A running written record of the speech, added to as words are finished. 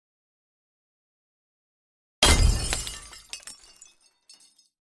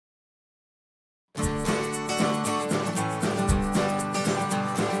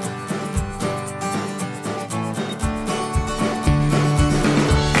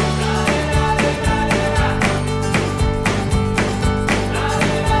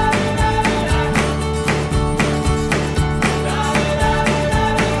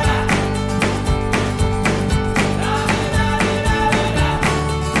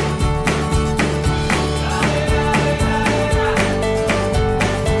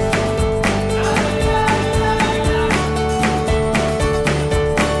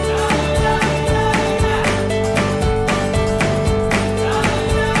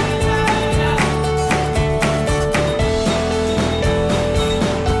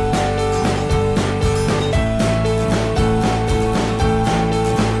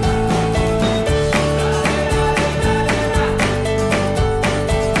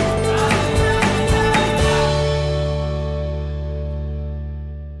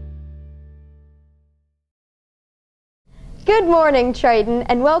Good morning, Triton,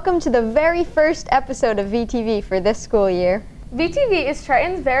 and welcome to the very first episode of VTV for this school year. VTV is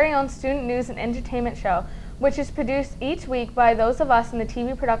Triton's very own student news and entertainment show, which is produced each week by those of us in the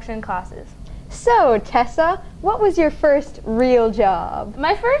TV production classes. So, Tessa, what was your first real job?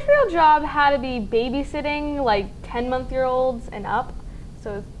 My first real job had to be babysitting like 10-month-olds and up,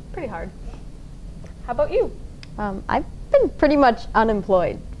 so it was pretty hard. How about you? I've been pretty much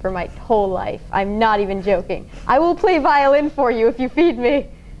unemployed for my whole life. I'm not even joking. I will play violin for you if you feed me.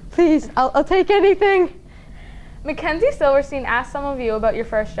 Please, I'll take anything. Mackenzie Silverstein asked some of you about your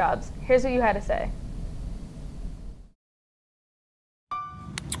first jobs. Here's what you had to say.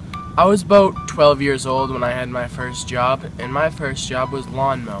 I was about 12 years old when I had my first job, and my first job was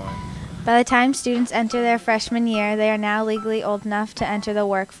lawn mowing. By the time students enter their freshman year, they are now legally old enough to enter the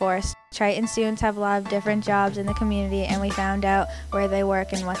workforce. Triton students have a lot of different jobs in the community, and we found out where they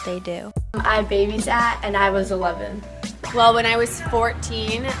work and what they do. I babysat and I was 11. Well, when I was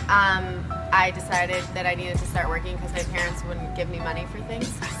 14, I decided that I needed to start working because my parents wouldn't give me money for things,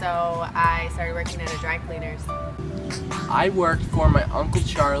 so I started working at a dry cleaner's. I worked for my Uncle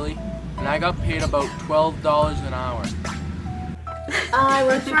Charlie, and I got paid about $12 an hour. I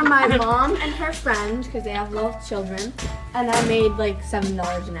worked for my mom and her friend because they have little children, and I made like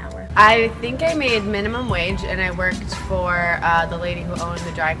 $7 an hour. I think I made minimum wage, and I worked for the lady who owned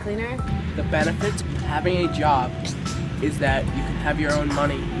the dry cleaner. The benefits of having a job is that you can have your own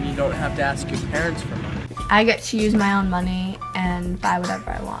money and you don't have to ask your parents for money. I get to use my own money and buy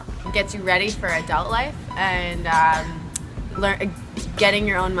whatever I want. It gets you ready for adult life and getting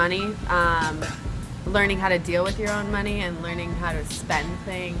your own money, learning how to deal with your own money, and learning how to spend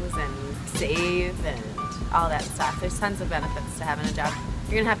things and save and all that stuff. There's tons of benefits to having a job.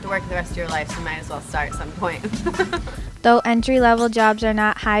 You're going to have to work the rest of your life, so you might as well start at some point. Though entry-level jobs are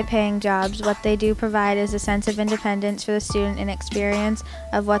not high-paying jobs, what they do provide is a sense of independence for the student and experience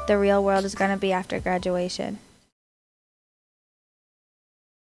of what the real world is going to be after graduation.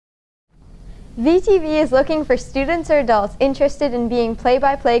 VTV is looking for students or adults interested in being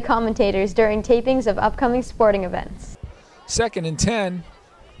play-by-play commentators during tapings of upcoming sporting events. 2nd and 10.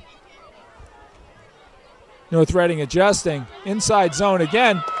 North Reading adjusting. Inside zone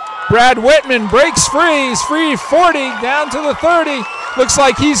again. Brad Whitman breaks free. He's free 40 down to the 30. Looks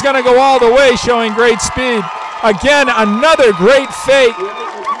like he's going to go all the way, showing great speed. Again, another great fake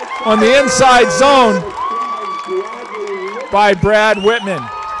on the inside zone by Brad Whitman.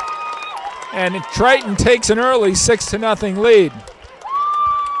 And Triton takes an early 6-0 lead.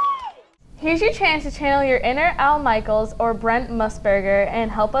 Here's your chance to channel your inner Al Michaels or Brent Musburger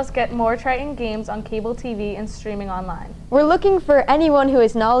and help us get more Triton games on cable TV and streaming online. We're looking for anyone who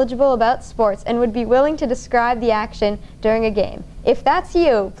is knowledgeable about sports and would be willing to describe the action during a game. If that's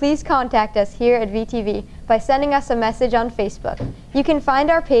you, please contact us here at VTV by sending us a message on Facebook. You can find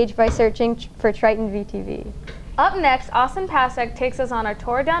our page by searching for Triton VTV. Up next, Austin Pasek takes us on our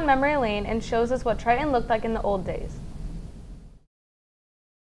tour down memory lane and shows us what Triton looked like in the old days.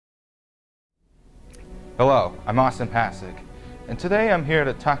 Hello, I'm Austin Pasek, and today I'm here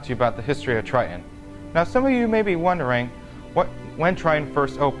to talk to you about the history of Triton. Now, some of you may be wondering when Triton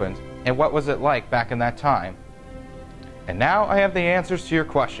first opened and what was it like back in that time. And now I have the answers to your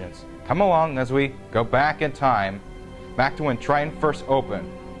questions. Come along as we go back in time, back to when Triton first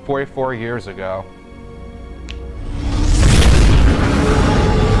opened 44 years ago.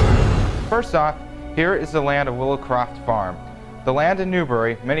 First off, here is the land of Willowcroft Farm, the land in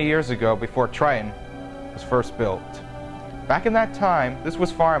Newbury many years ago before Triton was first built. Back in that time, this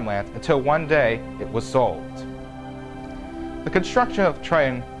was farmland until one day it was sold. The construction of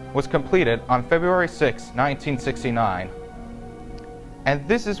Triton was completed on February 6, 1969. And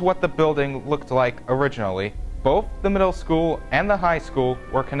this is what the building looked like originally. Both the middle school and the high school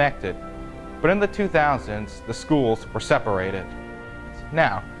were connected, but in the 2000s, the schools were separated.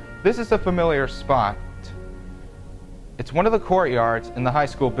 Now, this is a familiar spot. It's one of the courtyards in the high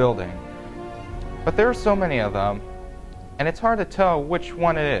school building. But there are so many of them, and it's hard to tell which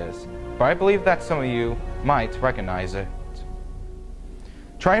one it is, but I believe that some of you might recognize it.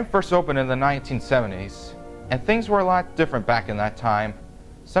 Triton first opened in the 1970s, and things were a lot different back in that time.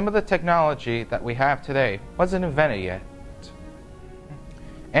 Some of the technology that we have today wasn't invented yet.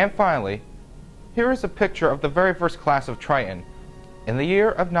 And finally, here is a picture of the very first class of Triton in the year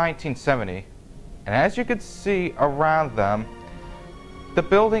of 1970, and as you can see around them, the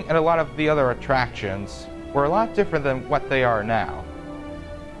building and a lot of the other attractions were a lot different than what they are now.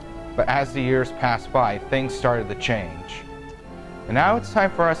 But as the years passed by, things started to change. And now it's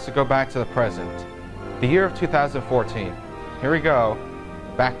time for us to go back to the present, the year of 2014. Here we go,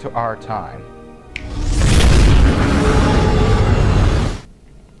 back to our time.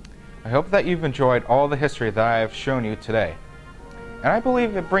 I hope that you've enjoyed all the history that I have shown you today. And I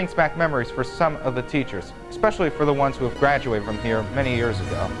believe it brings back memories for some of the teachers, especially for the ones who have graduated from here many years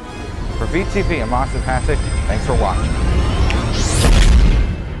ago. For VTV, I'm Austin Hassick. Thanks for watching.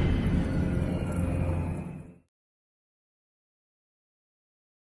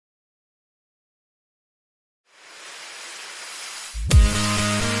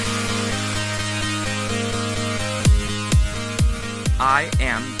 I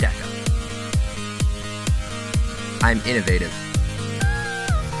am DECA. I'm innovative.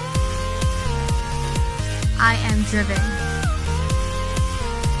 I am driven.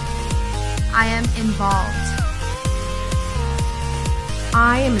 I am involved.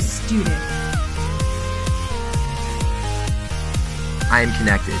 I am a student. I am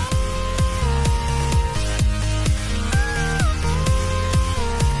connected.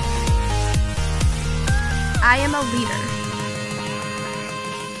 I am a leader.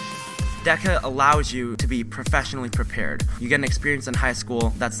 DECA allows you to be professionally prepared. You get an experience in high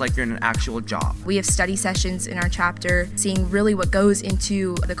school that's like you're in an actual job. We have study sessions in our chapter, seeing really what goes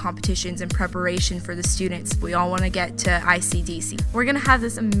into the competitions and preparation for the students. We all want to get to ICDC. We're going to have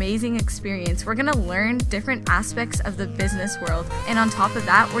this amazing experience. We're going to learn different aspects of the business world. And on top of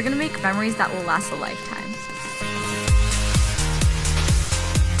that, we're going to make memories that will last a lifetime.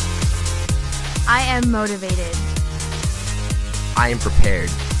 I am motivated. I am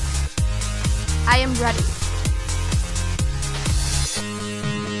prepared. I am ready.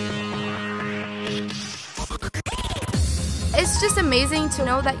 It's just amazing to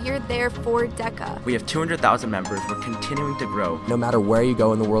know that you're there for DECA. We have 200,000 members. We're continuing to grow. No matter where you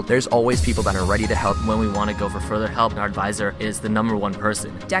go in the world, there's always people that are ready to help. When we want to go for further help, our advisor is the #1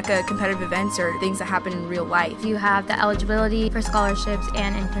 person. DECA competitive events are things that happen in real life. You have the eligibility for scholarships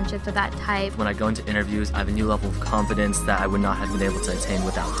and internships of that type. When I go into interviews, I have a new level of confidence that I would not have been able to attain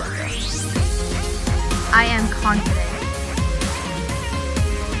without DECA. I am confident.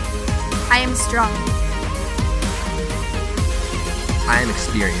 I am strong. I am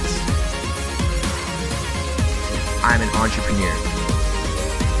experienced. I am an entrepreneur.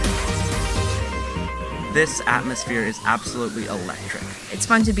 This atmosphere is absolutely electric. It's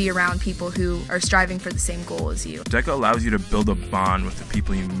fun to be around people who are striving for the same goal as you. DECA allows you to build a bond with the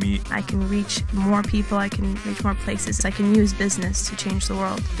people you meet. I can reach more people, I can reach more places, I can use business to change the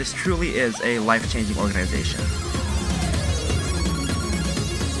world. This truly is a life-changing organization.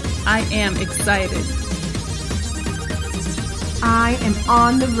 I am excited. I am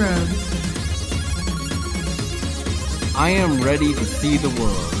on the road. I am ready to see the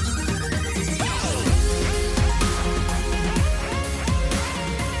world.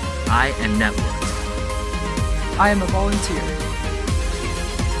 I am networked. I am a volunteer.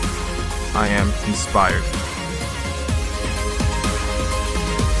 I am inspired.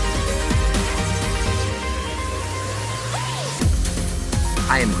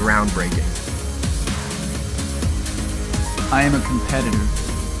 I am groundbreaking. I am a competitor.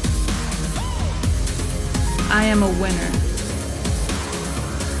 I am a winner.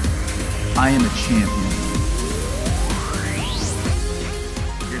 I am a champion.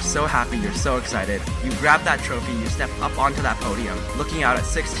 You're so happy, you're so excited. You grab that trophy, you step up onto that podium, looking out at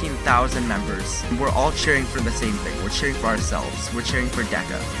 16,000 members. We're all cheering for the same thing. We're cheering for ourselves. We're cheering for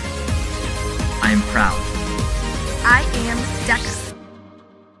DECA. I am proud. I am DECA.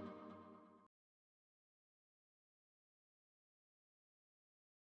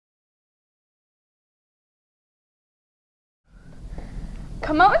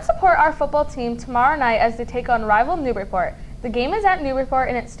 Come out and support our football team tomorrow night as they take on rival Newburyport. The game is at Newburyport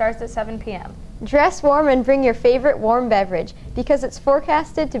and it starts at 7 p.m. Dress warm and bring your favorite warm beverage because it's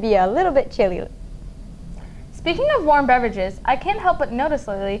forecasted to be a little bit chilly. Speaking of warm beverages, I can't help but notice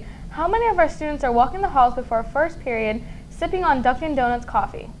lately how many of our students are walking the halls before first period sipping on Dunkin' Donuts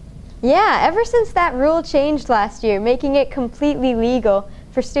coffee. Yeah, ever since that rule changed last year, making it completely legal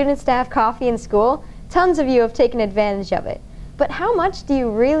for students to have coffee in school, tons of you have taken advantage of it. But how much do you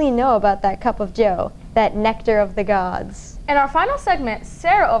really know about that cup of joe, that nectar of the gods? In our final segment,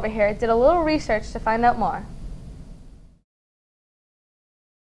 Sarah over here did a little research to find out more.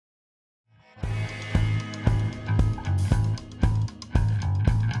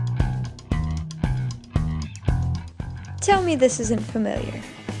 Tell me this isn't familiar.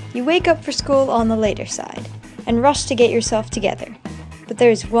 You wake up for school on the later side and rush to get yourself together. But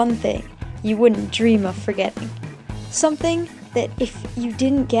there's one thing you wouldn't dream of forgetting. Something that if you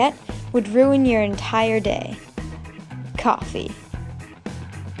didn't get would ruin your entire day. Coffee.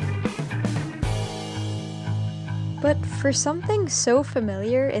 But for something so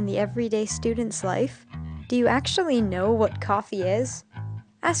familiar in the everyday student's life, do you actually know what coffee is?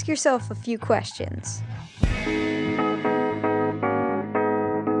 ask yourself a few questions.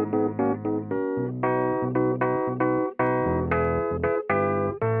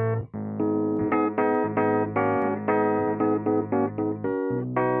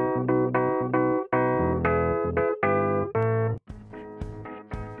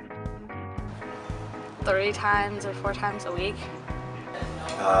 Three times or 4 times a week?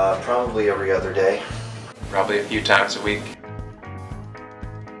 Probably every other day. Probably a few times a week.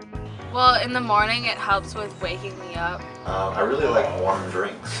 Well, in the morning it helps with waking me up. I really like warm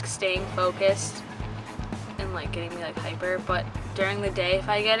drinks. Staying focused and like getting me like hyper, but during the day if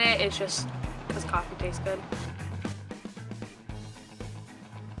I get it, it's just because coffee tastes good.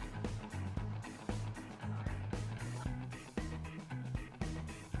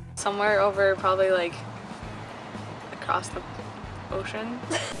 Somewhere over probably like across the ocean.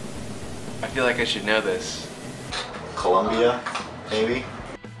 I feel like I should know this. Colombia, maybe?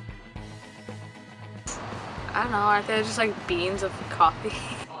 I don't know, aren't they just like beans of coffee?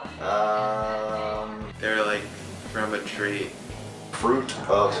 They're like from a tree. Fruit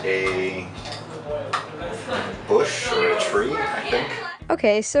of a bush or a tree, I think.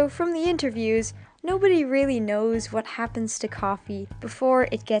 Okay, so from the interviews, nobody really knows what happens to coffee before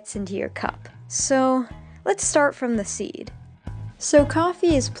it gets into your cup. So let's start from the seed. So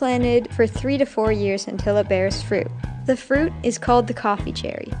coffee is planted for 3 to 4 years until it bears fruit. The fruit is called the coffee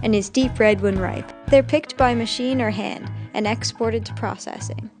cherry and is deep red when ripe. They're picked by machine or hand and exported to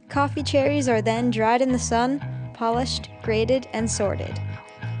processing. Coffee cherries are then dried in the sun, polished, graded, and sorted.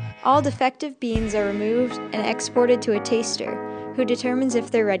 All defective beans are removed and exported to a taster who determines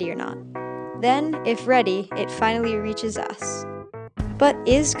if they're ready or not. Then, if ready, it finally reaches us. But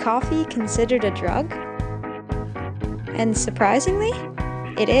is coffee considered a drug? And surprisingly,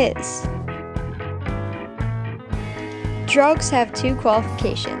 it is. Drugs have 2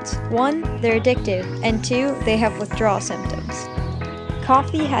 qualifications. 1, they're addictive, and 2, they have withdrawal symptoms.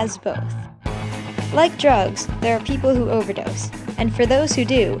 Coffee has both. Like drugs, there are people who overdose, and for those who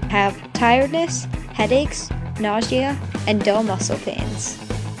do, have tiredness, headaches, nausea, and dull muscle pains.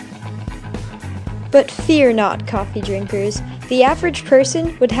 But fear not, coffee drinkers. The average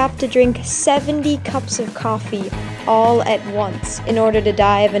person would have to drink 70 cups of coffee all at once in order to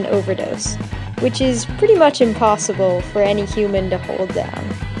die of an overdose, which is pretty much impossible for any human to hold down.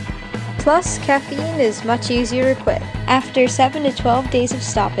 Plus, caffeine is much easier to quit. After 7 to 12 days of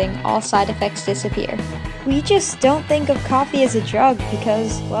stopping, all side effects disappear. We just don't think of coffee as a drug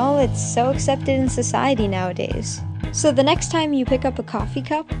because, well, it's so accepted in society nowadays. So the next time you pick up a coffee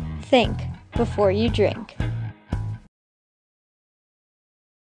cup, think before you drink.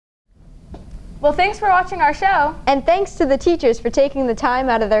 Well, thanks for watching our show. And thanks to the teachers for taking the time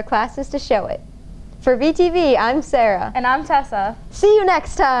out of their classes to show it. For VTV, I'm Sarah. And I'm Tessa. See you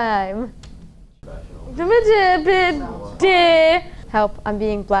next time! Help, I'm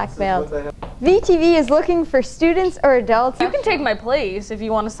being blackmailed. VTV is looking for students or adults. You can take my place if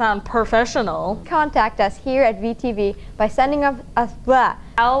you want to sound professional. Contact us here at VTV by sending us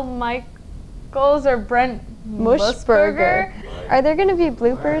Al Michaels or Brent Mushburger. Are there going to be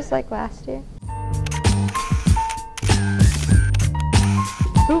bloopers like last year?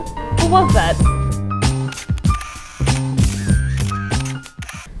 Who was that?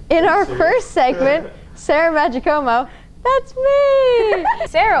 In our first segment, Sarah Magicomo, that's me!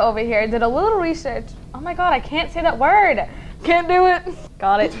 Sarah over here did a little research. Oh my god, I can't say that word. Can't do it.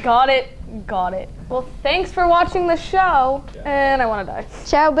 Got it. Well, thanks for watching the show, and I want to die.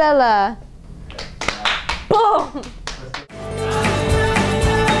 Ciao, Bella. Boom!